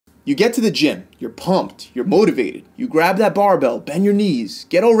You get to the gym, you're pumped, you're motivated, you grab that barbell, bend your knees,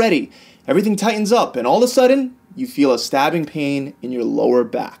 get all ready, everything tightens up, and all of a sudden, you feel a stabbing pain in your lower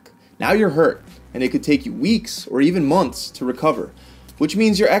back. Now you're hurt, and it could take you weeks or even months to recover, which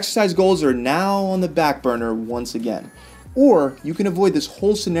means your exercise goals are now on the back burner once again. Or you can avoid this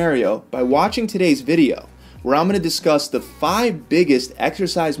whole scenario by watching today's video, where I'm going to discuss the 5 biggest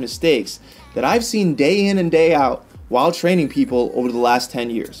exercise mistakes that I've seen day in and day out while training people over the last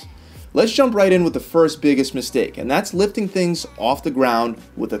 10 years. Let's jump right in with the first biggest mistake, and that's lifting things off the ground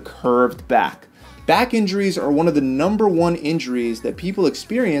with a curved back. Back injuries are one of the #1 injuries that people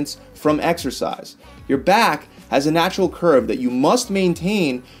experience from exercise. Your back has a natural curve that you must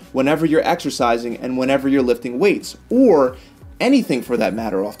maintain whenever you're exercising and whenever you're lifting weights, or anything for that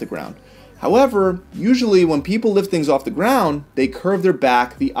matter off the ground. However, usually when people lift things off the ground, they curve their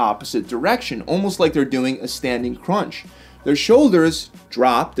back the opposite direction, almost like they're doing a standing crunch. Their shoulders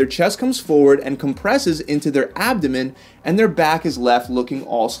drop, their chest comes forward and compresses into their abdomen, and their back is left looking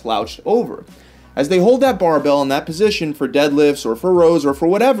all slouched over. As they hold that barbell in that position for deadlifts or for rows or for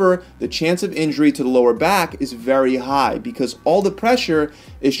whatever, the chance of injury to the lower back is very high because all the pressure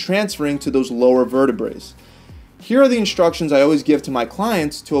is transferring to those lower vertebrae. Here are the instructions I always give to my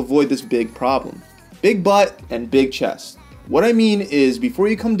clients to avoid this big problem. Big butt and big chest. What I mean is, before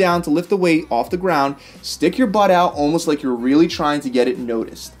you come down to lift the weight off the ground, stick your butt out almost like you're really trying to get it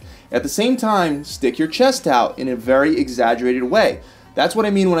noticed. At the same time, stick your chest out in a very exaggerated way. That's what I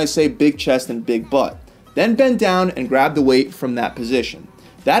mean when I say big chest and big butt. Then bend down and grab the weight from that position.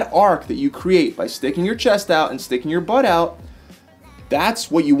 That arc that you create by sticking your chest out and sticking your butt out,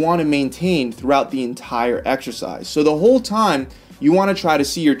 that's what you want to maintain throughout the entire exercise. So the whole time, you want to try to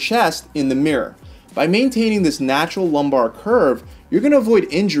see your chest in the mirror. By maintaining this natural lumbar curve, you're going to avoid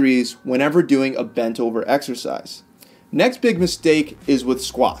injuries whenever doing a bent over exercise. Next big mistake is with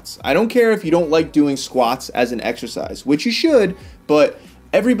squats. I don't care if you don't like doing squats as an exercise, which you should, but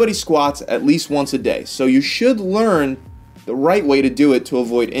everybody squats at least once a day. So you should learn the right way to do it to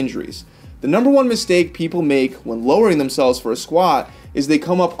avoid injuries. The #1 mistake people make when lowering themselves for a squat is they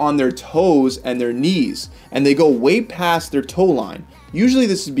come up on their toes and their knees, and they go way past their toe line. Usually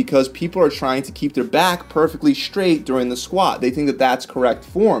this is because people are trying to keep their back perfectly straight during the squat. They think that that's correct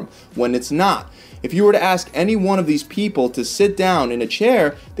form, when it's not. If you were to ask any one of these people to sit down in a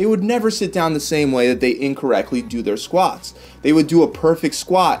chair, they would never sit down the same way that they incorrectly do their squats. They would do a perfect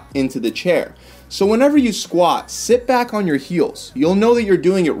squat into the chair. So whenever you squat, sit back on your heels. You'll know that you're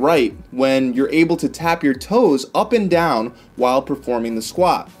doing it right when you're able to tap your toes up and down while performing the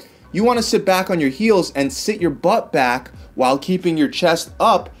squat. You want to sit back on your heels and sit your butt back while keeping your chest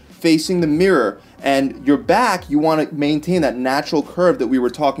up facing the mirror. And your back, you want to maintain that natural curve that we were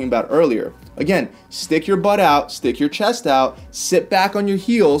talking about earlier. Again, stick your butt out, stick your chest out, sit back on your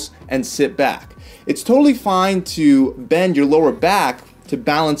heels, and sit back. It's totally fine to bend your lower back to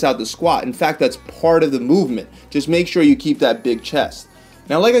balance out the squat. In fact, that's part of the movement. Just make sure you keep that big chest.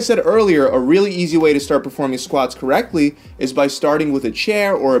 Now, like I said earlier, a really easy way to start performing squats correctly is by starting with a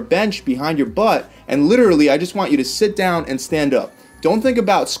chair or a bench behind your butt, and literally, I just want you to sit down and stand up. Don't think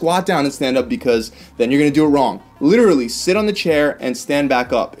about squat down and stand up because then you're gonna do it wrong. Literally, sit on the chair and stand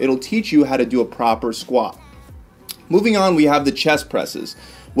back up. It'll teach you how to do a proper squat. Moving on, we have the chest presses.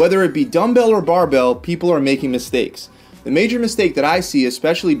 Whether it be dumbbell or barbell, people are making mistakes. The major mistake that I see,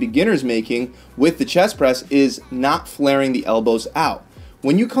 especially beginners making with the chest press, is not flaring the elbows out.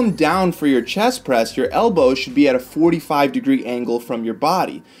 When you come down for your chest press, your elbows should be at a 45-degree angle from your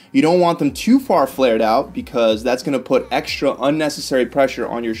body. You don't want them too far flared out because that's going to put extra unnecessary pressure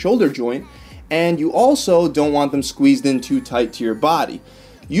on your shoulder joint, and you also don't want them squeezed in too tight to your body.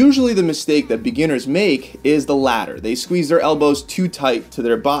 Usually the mistake that beginners make is the latter. They squeeze their elbows too tight to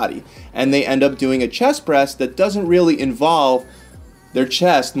their body, and they end up doing a chest press that doesn't really involve their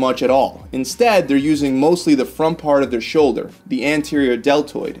chest much at all. Instead, they're using mostly the front part of their shoulder, the anterior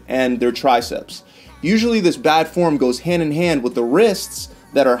deltoid, and their triceps. Usually this bad form goes hand in hand with the wrists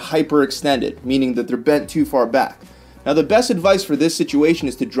that are hyperextended, meaning that they're bent too far back. Now, the best advice for this situation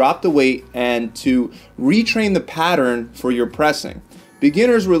is to drop the weight and to retrain the pattern for your pressing.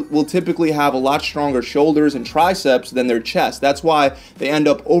 Beginners will typically have a lot stronger shoulders and triceps than their chest. That's why they end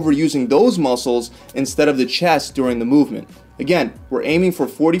up overusing those muscles instead of the chest during the movement. Again, we're aiming for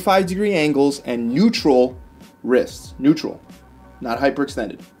 45-degree angles and neutral wrists. Neutral, not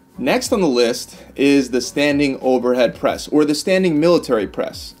hyperextended. Next on the list is the standing overhead press, or the standing military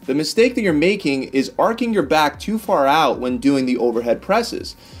press. The mistake that you're making is arcing your back too far out when doing the overhead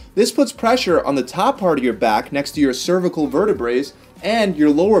presses. This puts pressure on the top part of your back next to your cervical vertebrae and your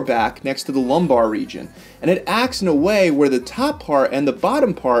lower back next to the lumbar region. And it acts in a way where the top part and the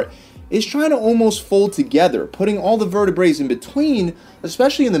bottom part is trying to almost fold together, putting all the vertebrae in between,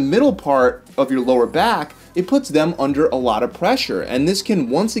 especially in the middle part of your lower back. It puts them under a lot of pressure, and this can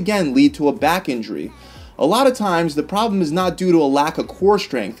once again lead to a back injury. A lot of times the problem is not due to a lack of core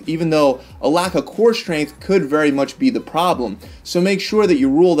strength, even though a lack of core strength could very much be the problem. So make sure that you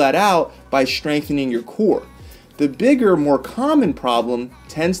rule that out by strengthening your core. The bigger, more common problem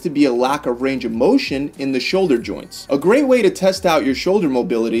tends to be a lack of range of motion in the shoulder joints. A great way to test out your shoulder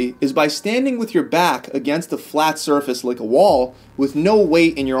mobility is by standing with your back against a flat surface like a wall with no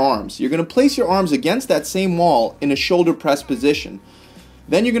weight in your arms. You're going to place your arms against that same wall in a shoulder press position.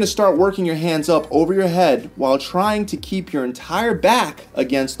 Then you're going to start working your hands up over your head while trying to keep your entire back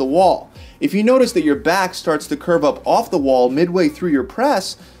against the wall. If you notice that your back starts to curve up off the wall midway through your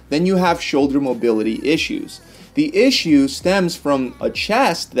press, then you have shoulder mobility issues. The issue stems from a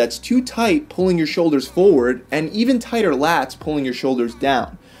chest that's too tight pulling your shoulders forward and even tighter lats pulling your shoulders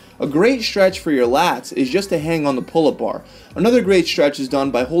down. A great stretch for your lats is just to hang on the pull-up bar. Another great stretch is done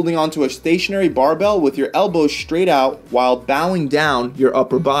by holding onto a stationary barbell with your elbows straight out while bowing down your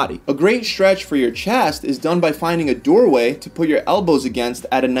upper body. A great stretch for your chest is done by finding a doorway to put your elbows against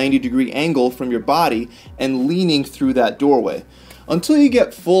at a 90-degree angle from your body and leaning through that doorway. Until you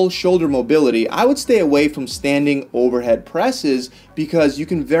get full shoulder mobility, I would stay away from standing overhead presses because you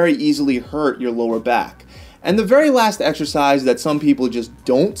can very easily hurt your lower back. And the very last exercise that some people just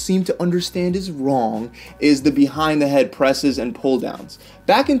don't seem to understand is wrong is the behind the head presses and pull downs.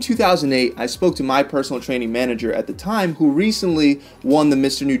 Back in 2008, I spoke to my personal training manager at the time who recently won the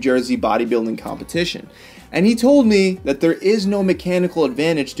Mr. New Jersey bodybuilding competition. And he told me that there is no mechanical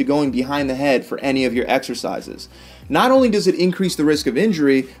advantage to going behind the head for any of your exercises. Not only does it increase the risk of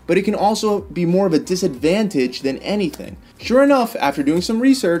injury, but it can also be more of a disadvantage than anything. Sure enough, after doing some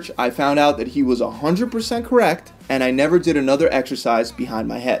research, I found out that he was 100% correct, and I never did another exercise behind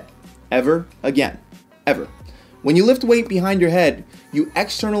my head. Ever again. Ever. When you lift weight behind your head, you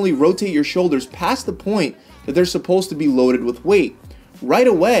externally rotate your shoulders past the point that they're supposed to be loaded with weight. Right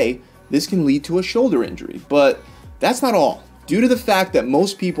away, this can lead to a shoulder injury, but that's not all. Due to the fact that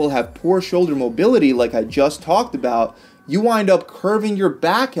most people have poor shoulder mobility, like I just talked about, you wind up curving your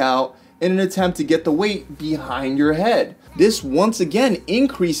back out in an attempt to get the weight behind your head. This once again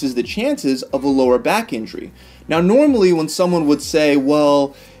increases the chances of a lower back injury. Now, normally when someone would say,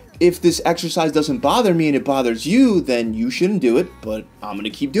 well, if this exercise doesn't bother me and it bothers you, then you shouldn't do it, but I'm gonna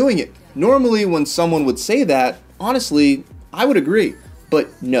keep doing it. Normally when someone would say that, honestly, I would agree,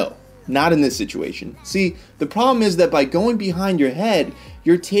 but no. Not in this situation. See, the problem is that by going behind your head,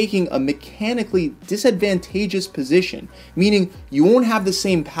 you're taking a mechanically disadvantageous position, meaning you won't have the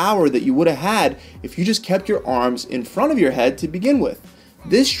same power that you would have had if you just kept your arms in front of your head to begin with.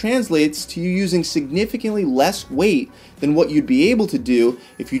 This translates to you using significantly less weight than what you'd be able to do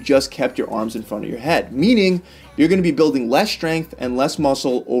if you just kept your arms in front of your head, meaning you're going to be building less strength and less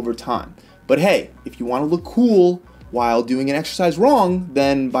muscle over time. But hey, if you want to look cool while doing an exercise wrong,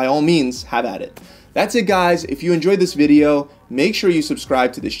 then by all means, have at it. That's it, guys. If you enjoyed this video, make sure you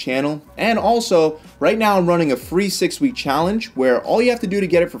subscribe to this channel. And also, right now I'm running a free 6-week challenge where all you have to do to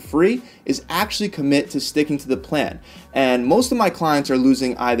get it for free is actually commit to sticking to the plan. And most of my clients are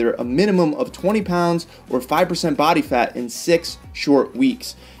losing either a minimum of 20 pounds or 5% body fat in 6 short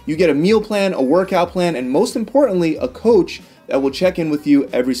weeks. You get a meal plan, a workout plan, and most importantly, a coach that will check in with you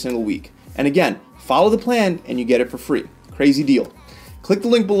every single week. And again, follow the plan and you get it for free. Crazy deal. Click the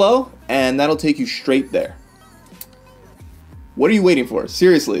link below and that'll take you straight there. What are you waiting for?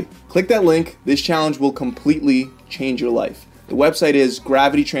 Seriously, click that link. This challenge will completely change your life. The website is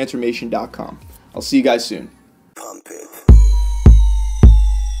gravitytransformation.com. I'll see you guys soon. Pump it.